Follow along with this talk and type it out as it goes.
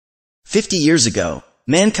50 years ago,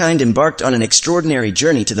 mankind embarked on an extraordinary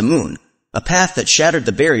journey to the moon, a path that shattered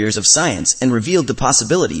the barriers of science and revealed the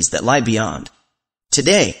possibilities that lie beyond.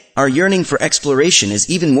 Today, our yearning for exploration is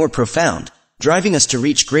even more profound, driving us to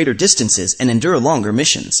reach greater distances and endure longer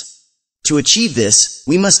missions. To achieve this,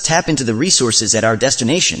 we must tap into the resources at our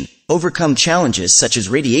destination, overcome challenges such as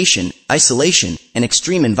radiation, isolation, and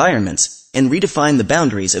extreme environments, and redefine the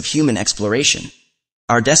boundaries of human exploration.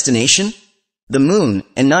 Our destination? The moon,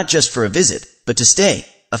 and not just for a visit, but to stay,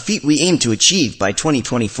 a feat we aim to achieve by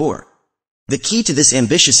 2024. The key to this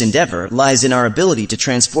ambitious endeavor lies in our ability to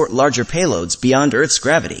transport larger payloads beyond Earth's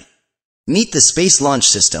gravity. Meet the Space Launch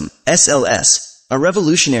System, SLS, a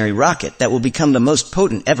revolutionary rocket that will become the most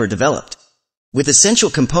potent ever developed. With essential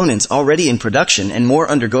components already in production and more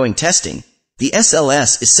undergoing testing, the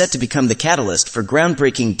SLS is set to become the catalyst for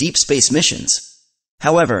groundbreaking deep space missions.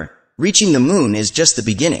 However, reaching the moon is just the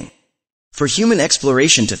beginning. For human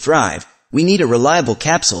exploration to thrive, we need a reliable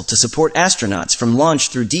capsule to support astronauts from launch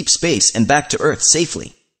through deep space and back to Earth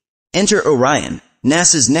safely. Enter Orion,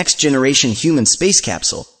 NASA's next-generation human space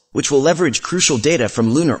capsule, which will leverage crucial data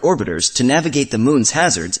from lunar orbiters to navigate the moon's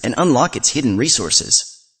hazards and unlock its hidden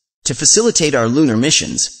resources. To facilitate our lunar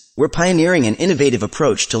missions, we're pioneering an innovative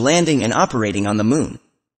approach to landing and operating on the moon.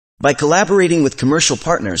 By collaborating with commercial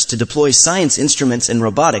partners to deploy science instruments and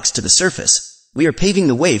robotics to the surface, we are paving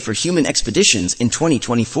the way for human expeditions in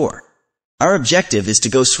 2024. Our objective is to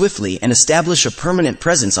go swiftly and establish a permanent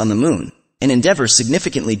presence on the moon, an endeavor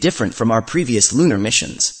significantly different from our previous lunar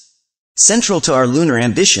missions. Central to our lunar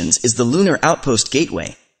ambitions is the Lunar Outpost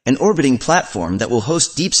Gateway, an orbiting platform that will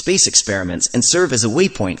host deep space experiments and serve as a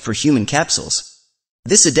waypoint for human capsules.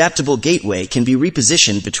 This adaptable gateway can be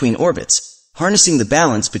repositioned between orbits, harnessing the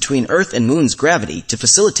balance between Earth and Moon's gravity to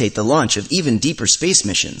facilitate the launch of even deeper space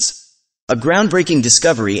missions. A groundbreaking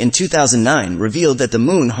discovery in 2009 revealed that the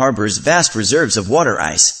Moon harbors vast reserves of water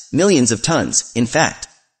ice, millions of tons, in fact.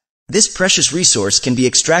 This precious resource can be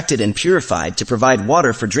extracted and purified to provide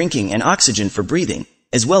water for drinking and oxygen for breathing,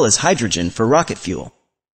 as well as hydrogen for rocket fuel.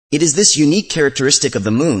 It is this unique characteristic of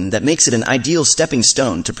the Moon that makes it an ideal stepping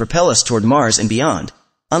stone to propel us toward Mars and beyond,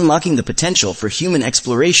 unlocking the potential for human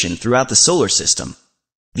exploration throughout the solar system.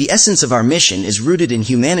 The essence of our mission is rooted in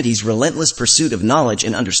humanity's relentless pursuit of knowledge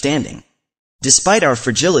and understanding. Despite our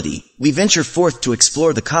fragility, we venture forth to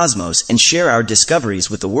explore the cosmos and share our discoveries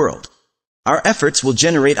with the world. Our efforts will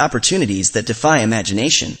generate opportunities that defy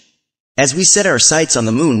imagination. As we set our sights on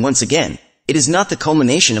the moon once again, it is not the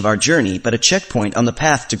culmination of our journey but a checkpoint on the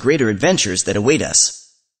path to greater adventures that await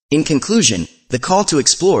us. In conclusion, the call to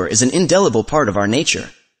explore is an indelible part of our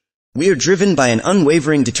nature. We are driven by an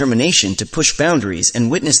unwavering determination to push boundaries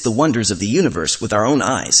and witness the wonders of the universe with our own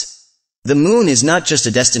eyes. The moon is not just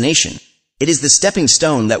a destination. It is the stepping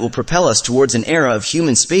stone that will propel us towards an era of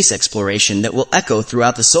human space exploration that will echo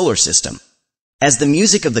throughout the solar system. As the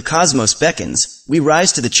music of the cosmos beckons, we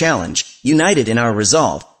rise to the challenge, united in our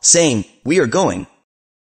resolve, saying, "We are going,